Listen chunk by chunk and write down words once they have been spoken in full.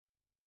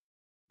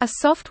A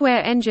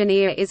software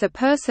engineer is a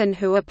person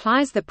who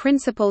applies the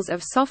principles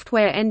of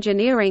software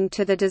engineering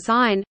to the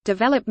design,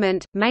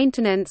 development,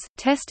 maintenance,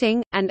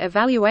 testing, and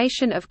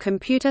evaluation of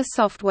computer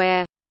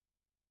software.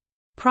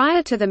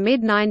 Prior to the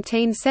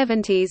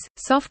mid-1970s,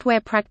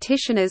 software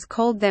practitioners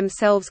called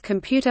themselves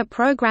computer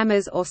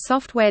programmers or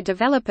software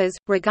developers,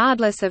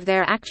 regardless of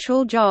their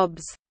actual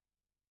jobs.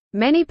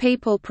 Many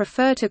people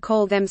prefer to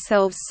call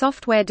themselves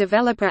software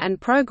developer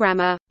and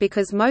programmer,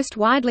 because most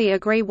widely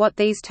agree what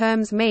these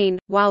terms mean,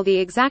 while the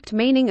exact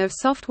meaning of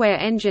software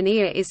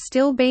engineer is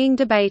still being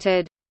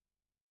debated.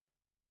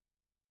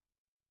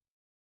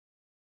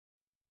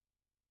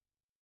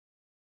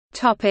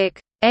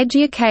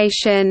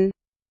 Education.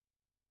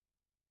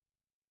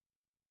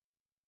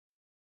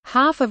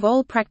 Half of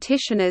all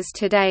practitioners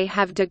today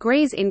have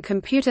degrees in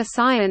computer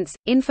science,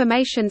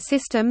 information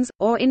systems,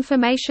 or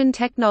information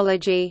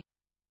technology.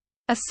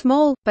 A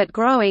small, but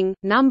growing,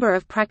 number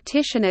of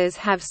practitioners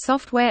have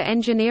software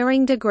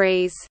engineering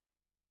degrees.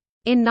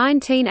 In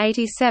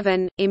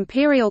 1987,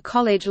 Imperial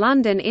College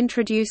London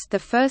introduced the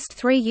first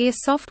three-year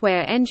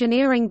software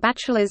engineering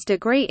bachelor's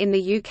degree in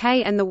the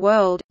UK and the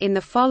world. In the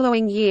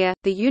following year,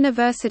 the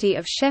University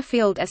of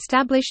Sheffield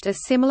established a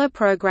similar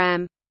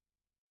program.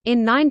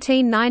 In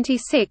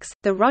 1996,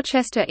 the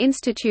Rochester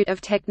Institute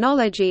of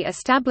Technology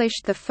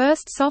established the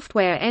first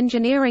software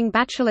engineering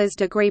bachelor's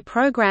degree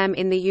program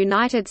in the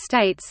United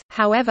States,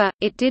 however,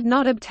 it did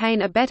not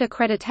obtain a BET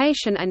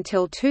accreditation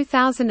until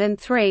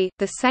 2003,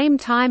 the same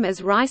time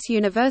as Rice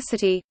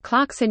University,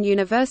 Clarkson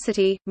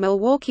University,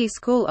 Milwaukee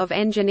School of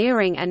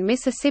Engineering and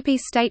Mississippi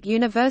State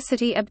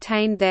University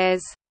obtained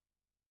theirs.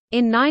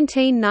 In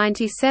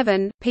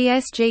 1997,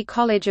 PSG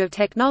College of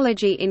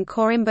Technology in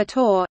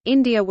Coimbatore,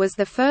 India was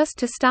the first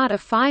to start a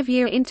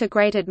 5-year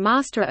integrated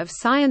Master of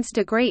Science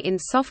degree in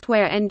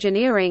software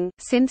engineering.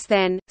 Since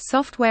then,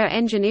 software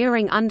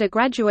engineering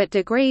undergraduate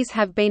degrees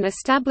have been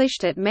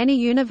established at many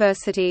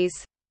universities.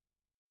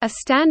 A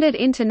standard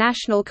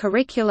international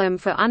curriculum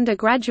for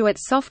undergraduate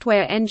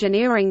software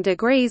engineering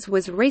degrees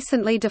was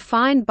recently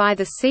defined by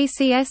the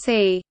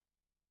CCSE.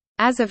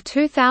 As of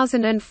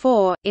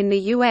 2004, in the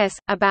U.S.,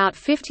 about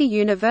 50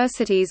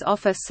 universities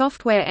offer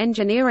software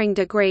engineering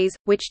degrees,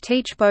 which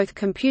teach both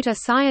computer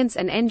science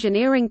and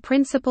engineering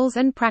principles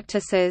and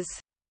practices.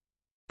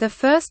 The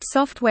first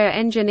software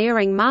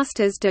engineering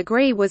master's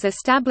degree was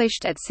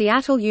established at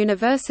Seattle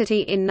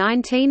University in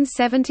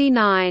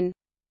 1979.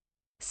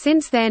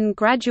 Since then,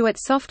 graduate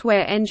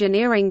software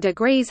engineering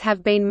degrees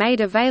have been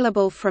made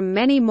available from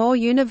many more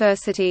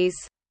universities.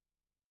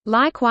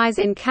 Likewise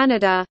in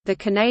Canada, the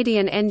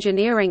Canadian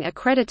Engineering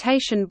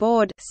Accreditation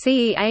Board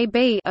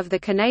of the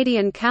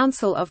Canadian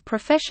Council of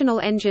Professional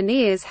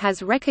Engineers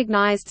has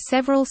recognized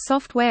several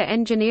software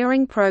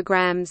engineering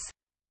programs.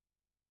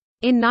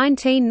 In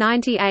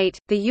 1998,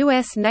 the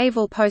U.S.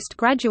 Naval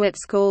Postgraduate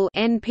School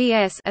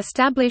 (NPS)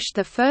 established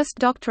the first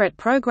doctorate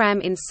program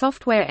in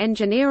software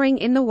engineering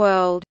in the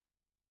world.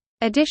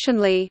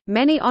 Additionally,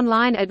 many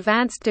online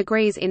advanced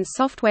degrees in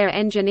software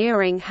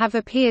engineering have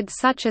appeared,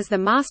 such as the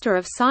Master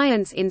of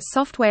Science in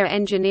Software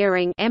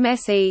Engineering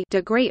 (MSE)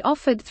 degree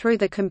offered through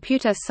the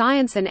Computer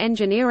Science and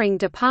Engineering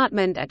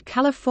Department at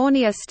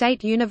California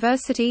State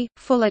University,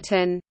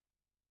 Fullerton.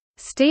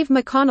 Steve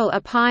McConnell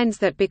opines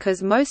that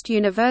because most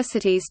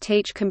universities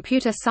teach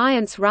computer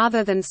science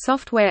rather than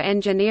software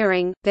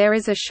engineering, there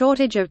is a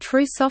shortage of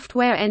true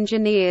software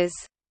engineers.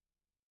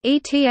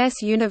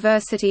 ETS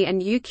University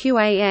and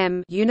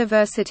UQAM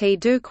Université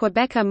du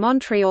Québec à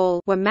Montréal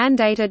were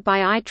mandated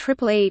by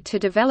IEEE to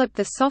develop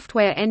the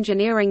Software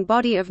Engineering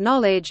Body of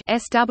Knowledge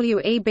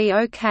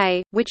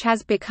 (SWEBOK), which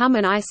has become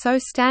an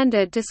ISO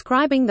standard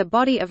describing the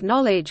body of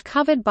knowledge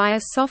covered by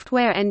a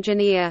software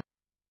engineer.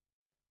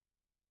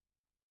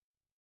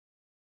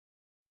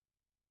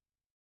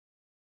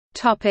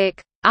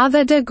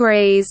 Other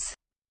degrees.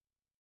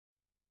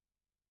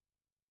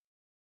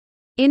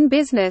 In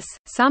business,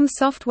 some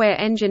software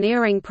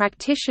engineering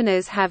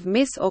practitioners have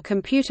MIS or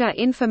Computer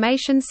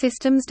Information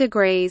Systems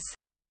degrees.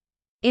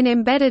 In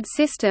embedded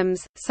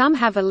systems, some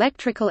have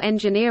electrical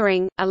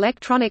engineering,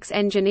 electronics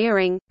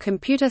engineering,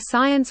 computer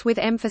science with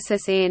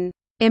emphasis in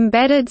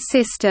embedded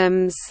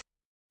systems,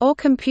 or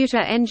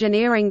computer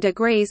engineering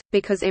degrees,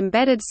 because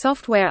embedded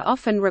software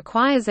often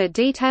requires a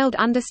detailed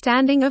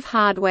understanding of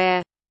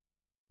hardware.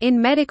 In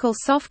medical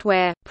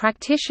software,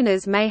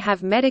 practitioners may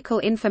have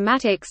medical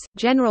informatics,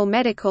 general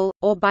medical,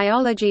 or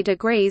biology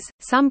degrees.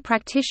 Some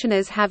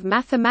practitioners have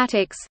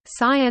mathematics,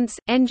 science,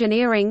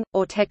 engineering,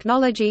 or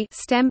technology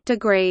 (STEM)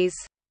 degrees.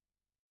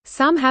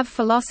 Some have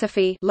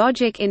philosophy,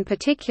 logic in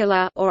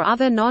particular, or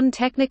other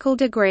non-technical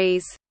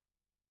degrees.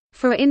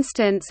 For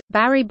instance,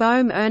 Barry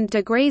Boehm earned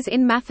degrees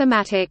in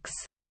mathematics.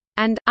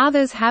 And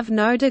others have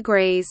no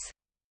degrees.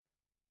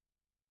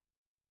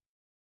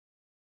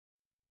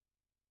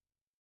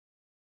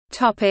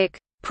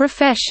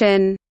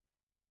 Profession.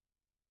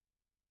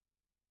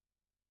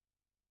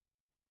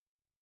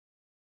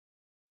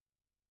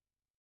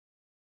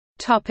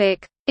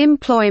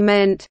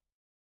 Employment.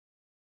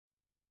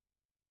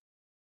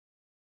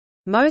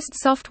 Most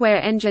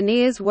software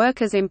engineers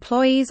work as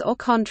employees or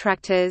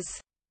contractors.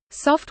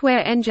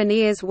 Software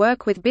engineers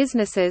work with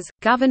businesses,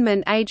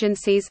 government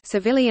agencies,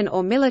 civilian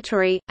or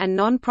military, and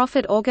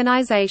non-profit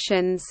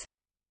organizations.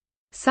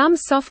 Some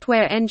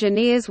software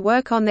engineers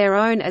work on their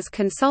own as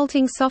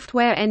consulting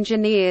software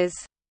engineers.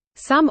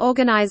 Some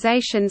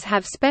organizations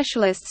have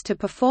specialists to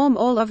perform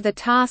all of the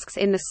tasks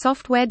in the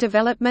software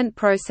development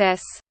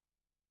process.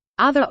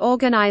 Other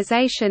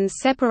organizations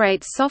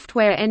separate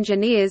software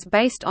engineers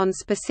based on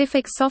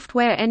specific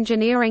software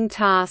engineering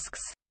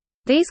tasks.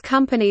 These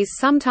companies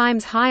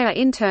sometimes hire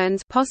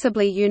interns,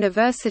 possibly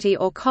university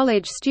or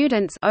college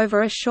students,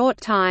 over a short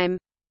time.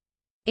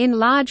 In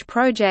large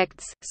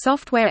projects,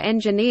 software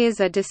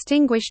engineers are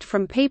distinguished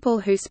from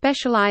people who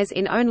specialize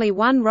in only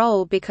one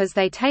role because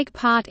they take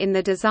part in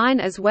the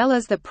design as well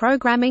as the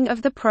programming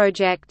of the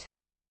project.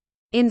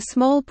 In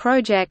small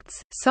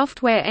projects,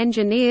 software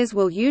engineers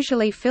will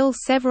usually fill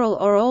several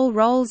or all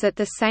roles at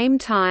the same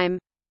time.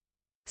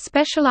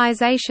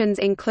 Specializations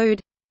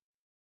include: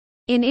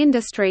 in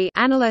industry,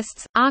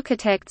 analysts,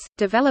 architects,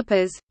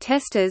 developers,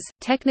 testers,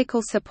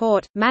 technical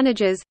support,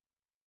 managers.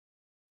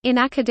 In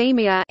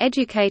academia,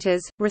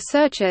 educators,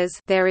 researchers.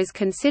 There is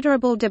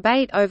considerable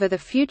debate over the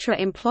future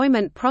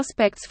employment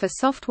prospects for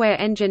software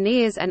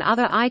engineers and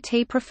other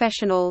IT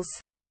professionals.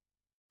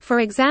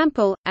 For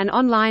example, an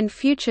online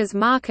futures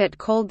market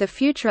called the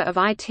Future of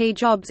IT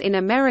Jobs in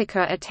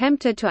America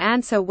attempted to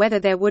answer whether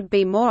there would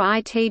be more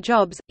IT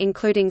jobs,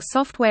 including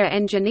software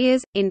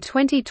engineers, in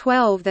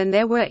 2012 than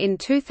there were in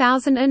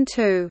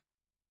 2002.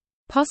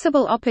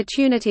 Possible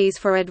opportunities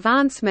for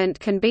advancement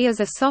can be as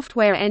a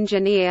software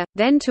engineer,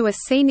 then to a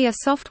senior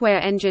software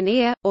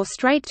engineer, or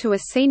straight to a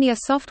senior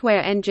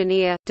software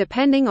engineer,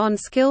 depending on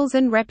skills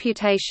and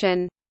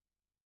reputation.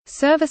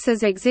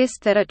 Services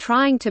exist that are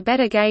trying to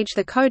better gauge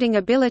the coding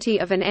ability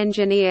of an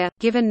engineer,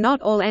 given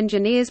not all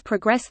engineers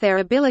progress their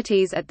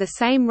abilities at the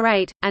same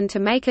rate, and to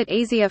make it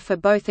easier for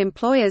both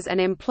employers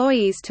and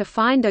employees to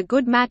find a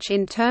good match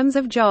in terms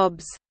of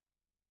jobs.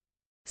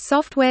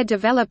 Software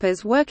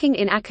developers working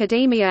in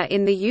academia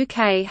in the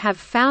UK have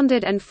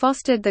founded and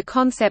fostered the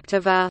concept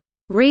of a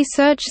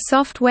research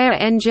software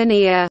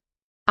engineer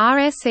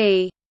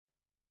 (RSE).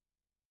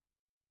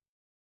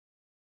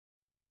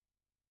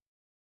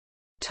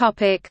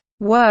 Topic: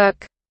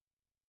 Work.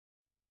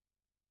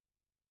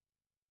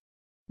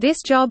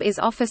 This job is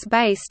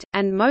office-based,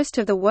 and most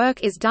of the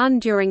work is done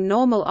during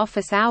normal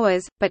office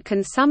hours, but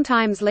can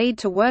sometimes lead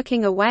to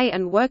working away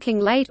and working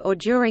late or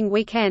during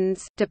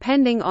weekends,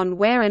 depending on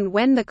where and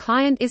when the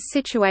client is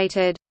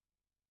situated.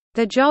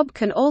 The job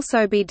can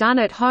also be done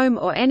at home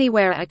or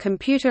anywhere a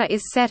computer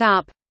is set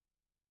up.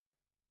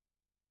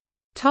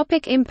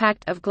 Topic: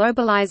 impact of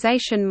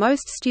globalization.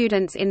 Most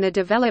students in the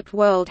developed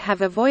world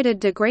have avoided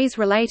degrees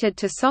related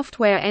to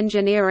software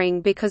engineering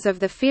because of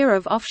the fear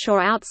of offshore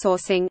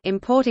outsourcing,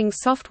 importing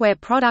software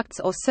products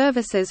or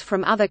services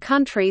from other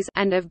countries,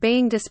 and of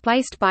being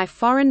displaced by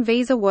foreign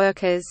visa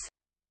workers.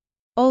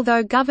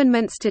 Although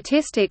government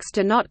statistics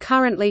do not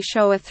currently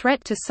show a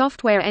threat to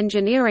software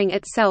engineering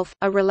itself,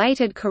 a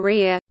related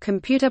career,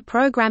 computer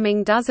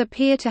programming, does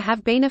appear to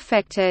have been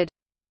affected.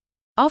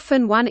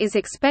 Often one is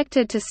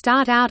expected to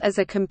start out as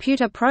a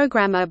computer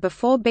programmer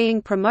before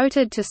being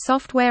promoted to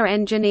software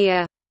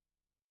engineer.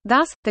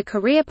 Thus, the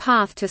career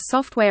path to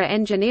software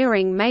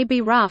engineering may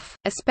be rough,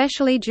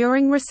 especially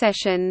during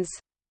recessions.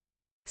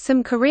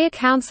 Some career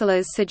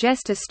counselors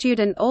suggest a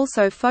student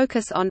also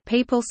focus on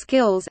people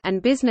skills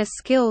and business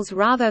skills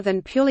rather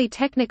than purely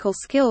technical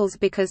skills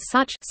because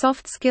such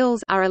soft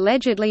skills are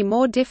allegedly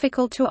more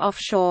difficult to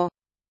offshore.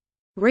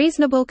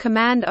 Reasonable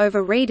command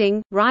over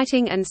reading,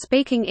 writing and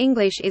speaking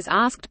English is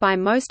asked by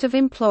most of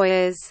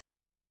employers.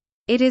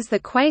 It is the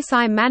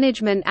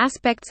quasi-management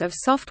aspects of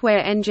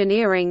software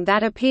engineering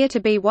that appear to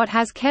be what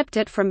has kept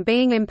it from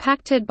being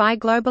impacted by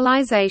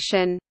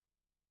globalization.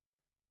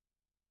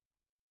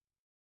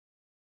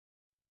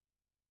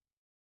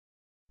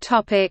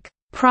 Topic: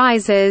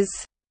 Prizes.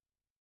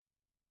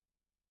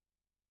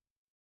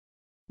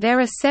 There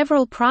are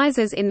several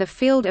prizes in the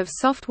field of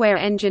software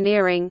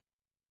engineering.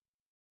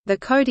 The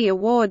Cody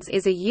Awards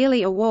is a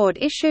yearly award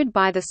issued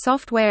by the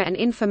Software and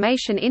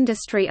Information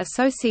Industry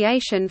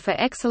Association for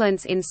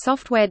excellence in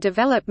software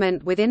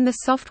development within the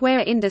software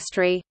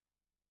industry.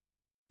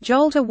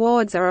 Jolt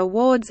Awards are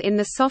awards in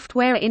the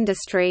software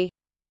industry.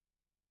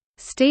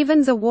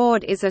 Stevens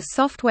Award is a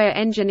software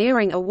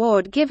engineering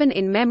award given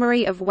in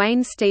memory of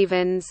Wayne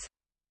Stevens.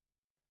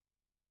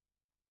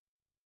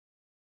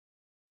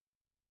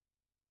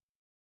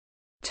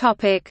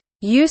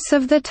 Use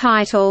of the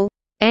title,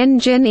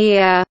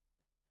 engineer.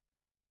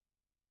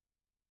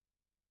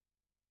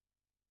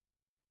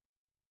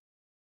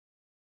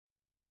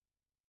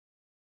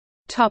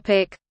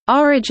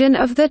 Origin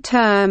of the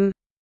term.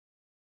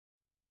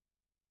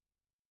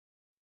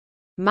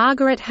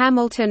 Margaret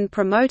Hamilton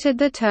promoted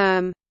the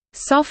term,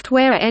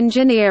 software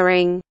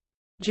engineering,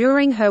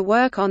 during her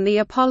work on the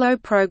Apollo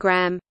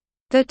program.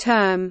 The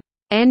term,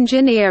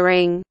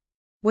 engineering,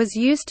 was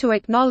used to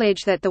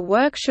acknowledge that the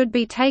work should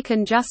be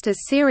taken just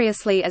as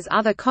seriously as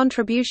other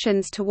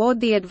contributions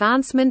toward the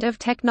advancement of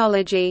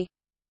technology.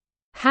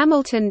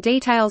 Hamilton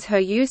details her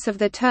use of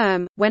the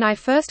term, "When I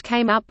first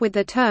came up with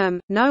the term,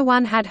 no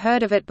one had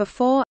heard of it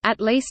before,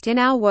 at least in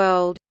our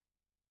world.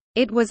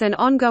 It was an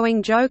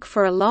ongoing joke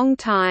for a long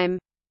time.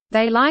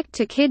 They liked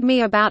to kid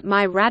me about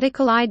my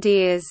radical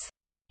ideas.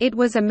 It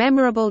was a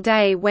memorable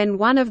day when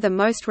one of the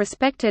most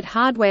respected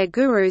hardware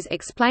gurus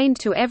explained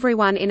to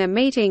everyone in a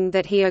meeting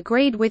that he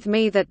agreed with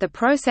me that the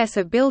process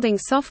of building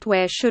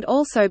software should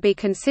also be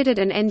considered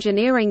an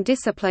engineering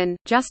discipline,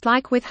 just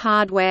like with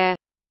hardware.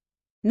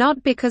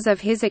 Not because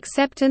of his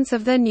acceptance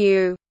of the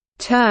new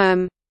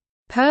term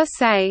per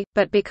se,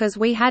 but because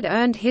we had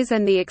earned his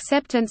and the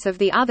acceptance of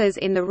the others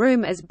in the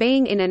room as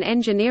being in an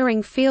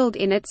engineering field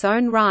in its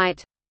own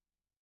right."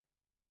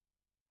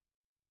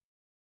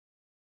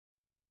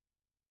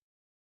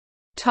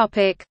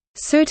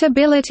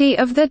 Suitability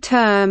of the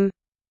term.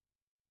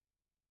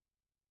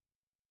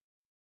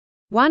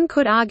 One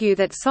could argue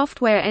that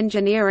software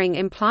engineering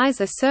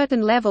implies a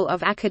certain level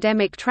of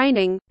academic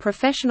training,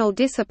 professional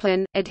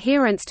discipline,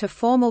 adherence to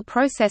formal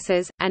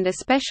processes, and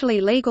especially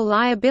legal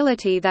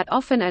liability that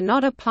often are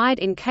not applied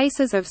in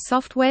cases of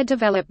software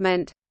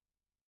development.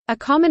 A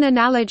common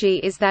analogy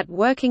is that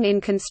working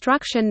in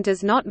construction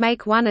does not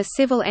make one a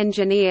civil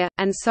engineer,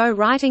 and so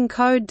writing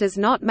code does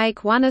not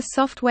make one a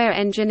software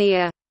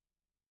engineer.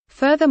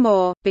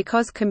 Furthermore,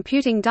 because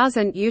computing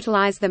doesn't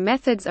utilize the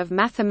methods of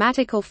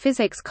mathematical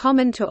physics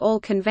common to all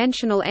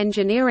conventional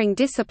engineering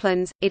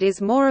disciplines, it is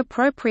more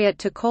appropriate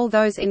to call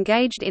those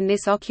engaged in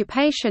this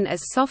occupation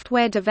as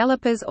software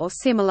developers or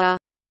similar.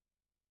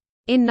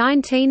 In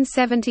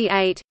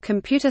 1978,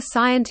 computer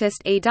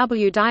scientist E.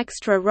 W.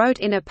 Dijkstra wrote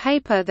in a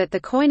paper that the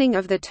coining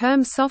of the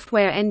term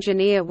software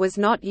engineer was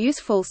not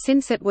useful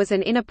since it was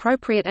an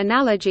inappropriate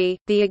analogy.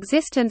 The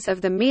existence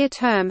of the mere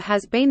term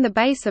has been the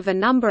base of a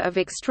number of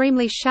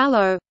extremely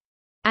shallow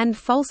and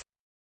false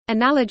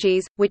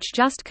analogies, which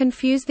just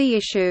confuse the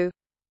issue.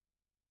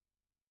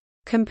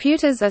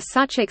 Computers are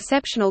such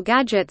exceptional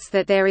gadgets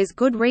that there is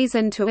good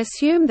reason to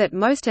assume that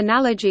most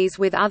analogies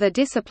with other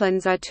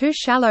disciplines are too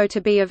shallow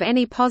to be of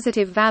any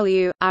positive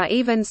value, are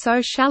even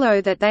so shallow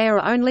that they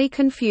are only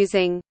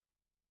confusing.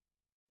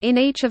 In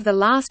each of the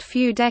last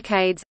few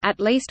decades,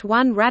 at least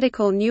one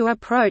radical new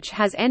approach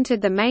has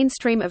entered the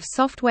mainstream of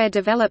software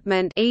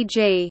development,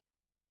 e.g.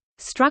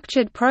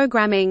 structured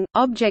programming,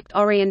 object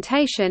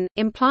orientation,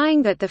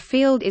 implying that the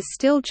field is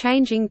still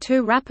changing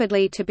too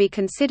rapidly to be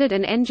considered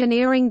an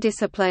engineering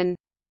discipline.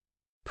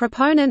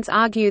 Proponents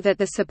argue that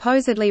the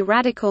supposedly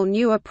radical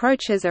new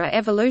approaches are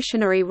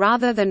evolutionary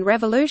rather than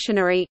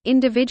revolutionary.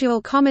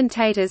 Individual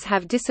commentators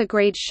have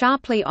disagreed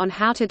sharply on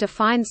how to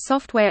define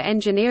software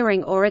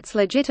engineering or its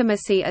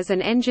legitimacy as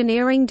an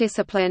engineering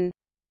discipline.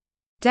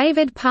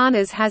 David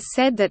Parnas has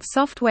said that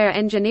software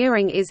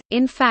engineering is,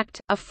 in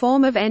fact, a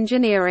form of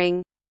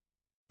engineering.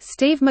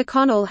 Steve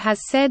McConnell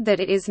has said that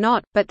it is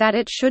not, but that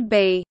it should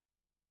be.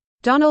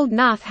 Donald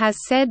Knuth has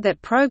said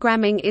that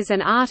programming is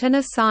an art and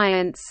a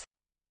science.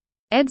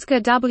 Edgar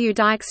W.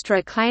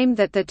 Dijkstra claimed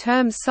that the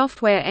terms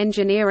software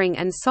engineering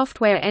and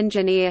software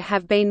engineer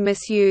have been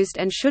misused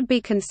and should be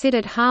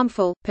considered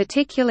harmful,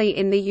 particularly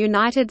in the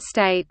United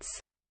States.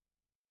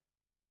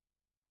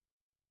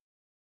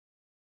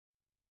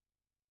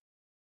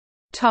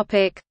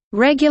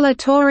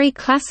 Regulatory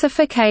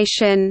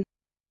classification.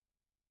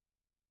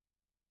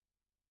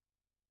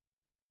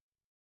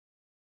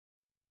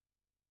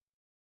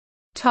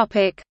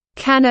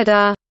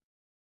 Canada.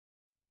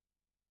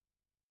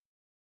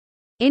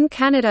 In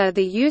Canada,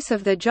 the use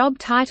of the job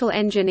title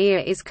engineer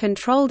is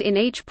controlled in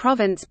each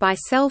province by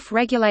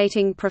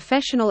self-regulating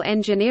professional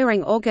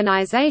engineering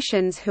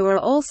organizations who are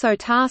also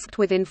tasked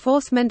with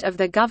enforcement of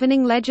the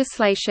governing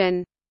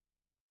legislation.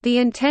 The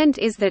intent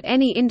is that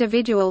any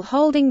individual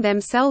holding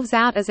themselves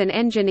out as an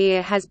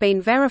engineer has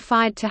been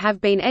verified to have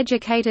been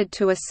educated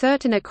to a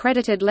certain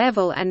accredited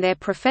level and their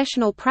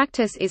professional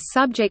practice is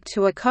subject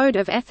to a code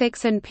of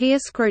ethics and peer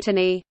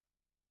scrutiny.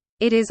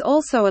 It is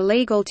also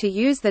illegal to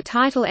use the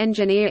title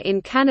engineer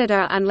in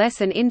Canada unless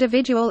an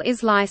individual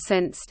is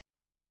licensed.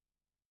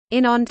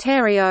 In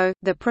Ontario,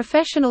 the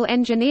Professional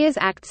Engineers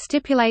Act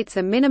stipulates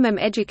a minimum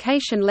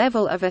education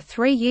level of a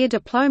 3-year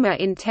diploma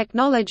in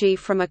technology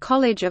from a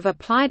College of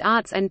Applied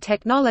Arts and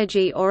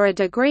Technology or a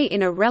degree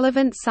in a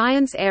relevant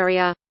science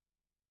area.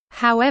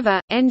 However,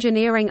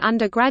 engineering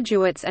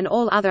undergraduates and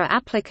all other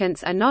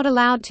applicants are not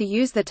allowed to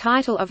use the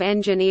title of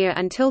engineer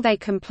until they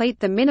complete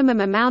the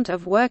minimum amount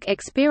of work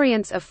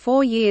experience of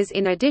 4 years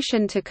in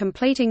addition to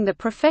completing the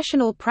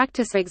Professional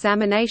Practice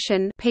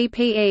Examination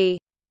 (PPE).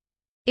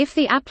 If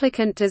the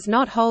applicant does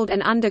not hold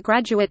an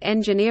undergraduate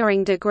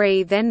engineering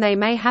degree, then they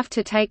may have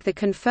to take the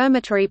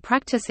confirmatory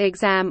practice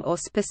exam or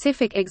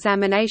specific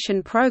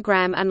examination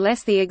program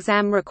unless the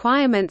exam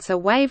requirements are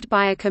waived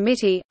by a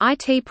committee.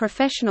 IT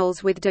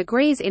professionals with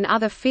degrees in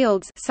other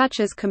fields such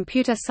as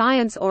computer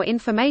science or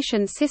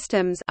information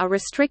systems are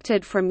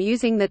restricted from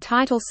using the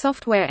title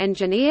software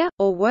engineer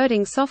or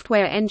wording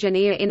software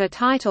engineer in a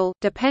title,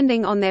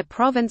 depending on their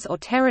province or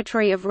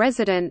territory of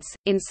residence.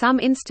 In some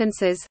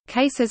instances,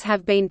 cases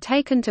have been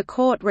taken to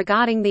court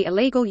regarding the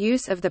illegal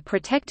use of the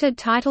protected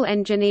title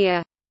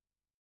engineer.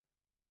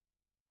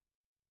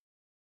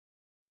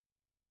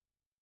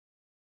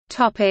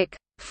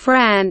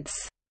 France.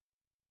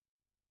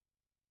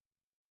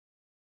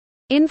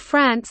 In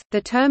France,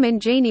 the term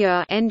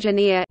ingénieur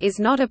engineer is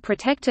not a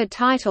protected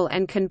title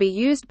and can be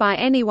used by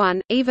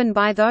anyone, even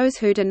by those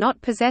who do not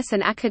possess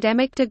an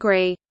academic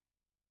degree.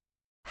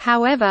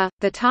 However,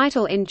 the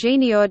title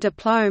ingénieur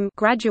diplôme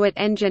graduate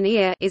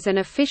engineer is an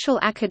official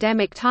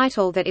academic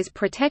title that is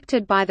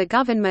protected by the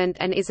government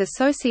and is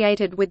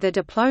associated with the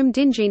diplôme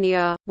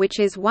d'ingénieur, which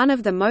is one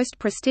of the most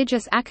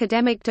prestigious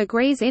academic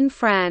degrees in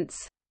France.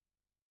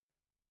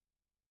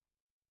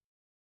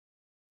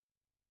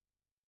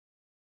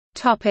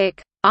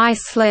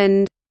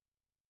 Iceland.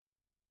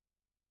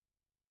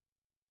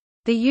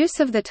 The use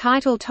of the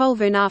title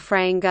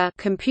tölvunarfræðingur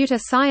computer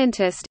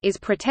scientist is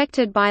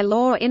protected by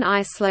law in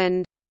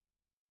Iceland.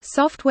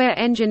 Software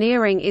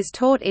engineering is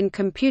taught in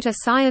computer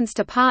science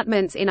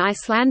departments in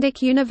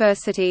Icelandic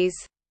universities.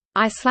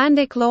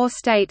 Icelandic law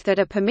state that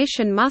a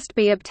permission must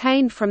be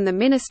obtained from the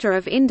Minister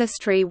of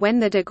Industry when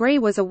the degree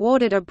was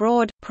awarded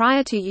abroad,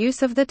 prior to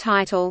use of the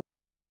title.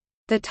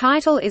 The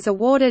title is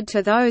awarded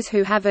to those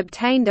who have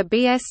obtained a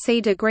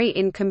BSc degree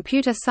in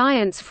computer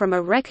science from a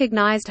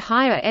recognized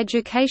higher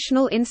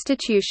educational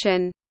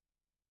institution.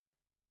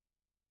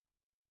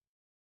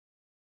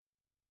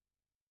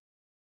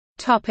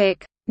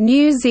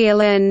 New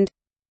Zealand.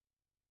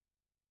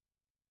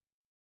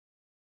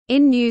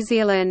 In New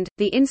Zealand,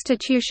 the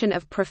Institution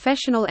of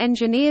Professional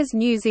Engineers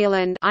New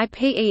Zealand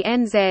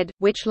 (IPENZ),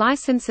 which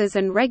licenses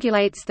and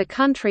regulates the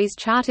country's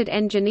chartered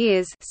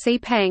engineers,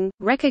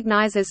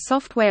 recognizes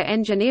software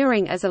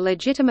engineering as a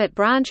legitimate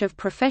branch of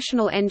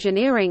professional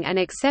engineering and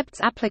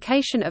accepts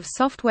application of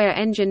software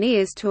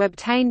engineers to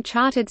obtain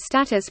chartered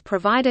status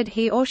provided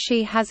he or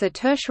she has a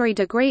tertiary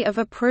degree of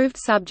approved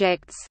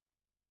subjects.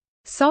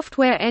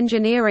 Software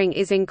engineering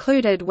is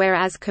included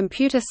whereas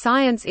computer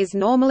science is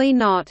normally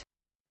not.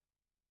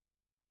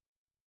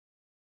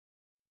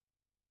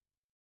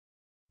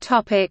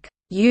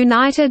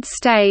 United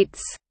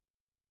States.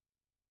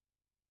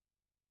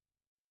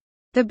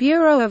 The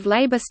Bureau of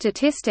Labor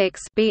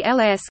Statistics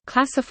 (BLS)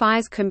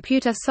 classifies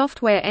computer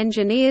software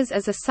engineers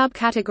as a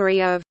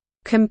subcategory of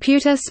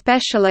computer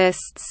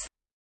specialists,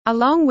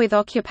 along with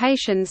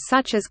occupations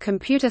such as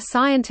computer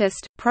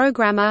scientist,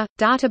 programmer,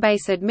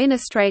 database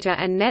administrator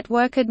and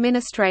network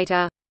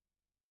administrator.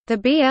 The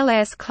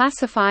BLS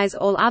classifies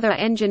all other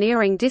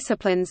engineering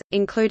disciplines,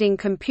 including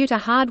computer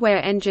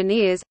hardware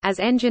engineers, as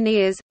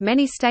engineers.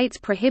 Many states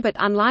prohibit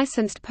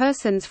unlicensed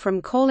persons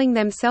from calling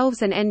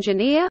themselves an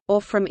engineer,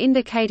 or from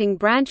indicating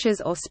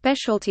branches or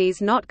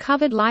specialties not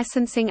covered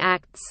licensing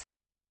acts.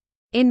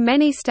 In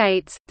many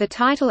states, the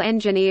title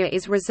engineer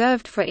is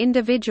reserved for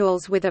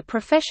individuals with a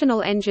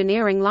professional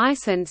engineering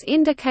license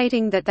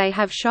indicating that they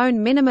have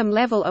shown minimum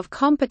level of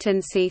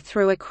competency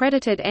through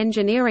accredited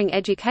engineering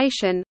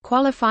education,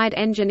 qualified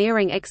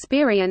engineering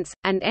experience,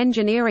 and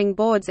engineering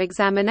boards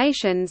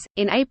examinations.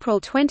 In April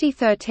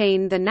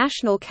 2013, the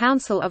National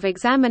Council of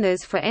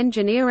Examiners for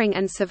Engineering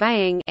and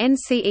Surveying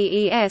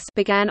 (NCEES)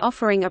 began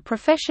offering a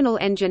professional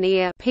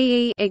engineer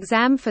 (PE)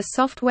 exam for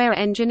software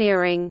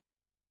engineering.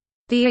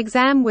 The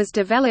exam was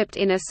developed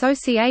in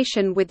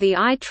association with the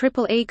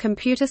IEEE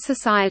Computer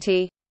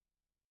Society.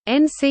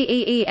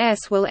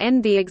 NCEES will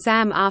end the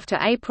exam after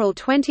April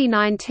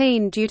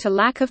 2019 due to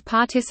lack of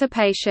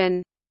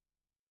participation.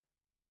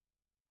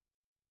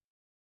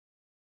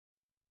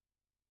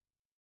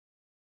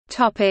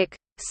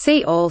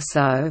 See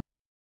also: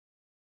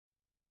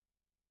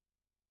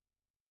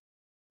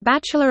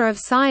 Bachelor of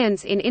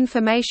Science in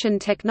Information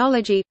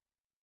Technology,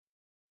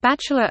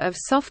 Bachelor of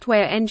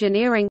Software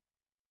Engineering,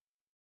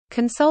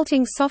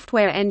 Consulting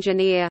Software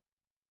Engineer,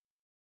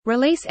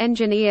 Release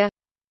Engineer,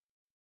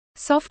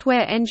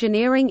 Software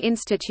Engineering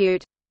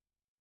Institute.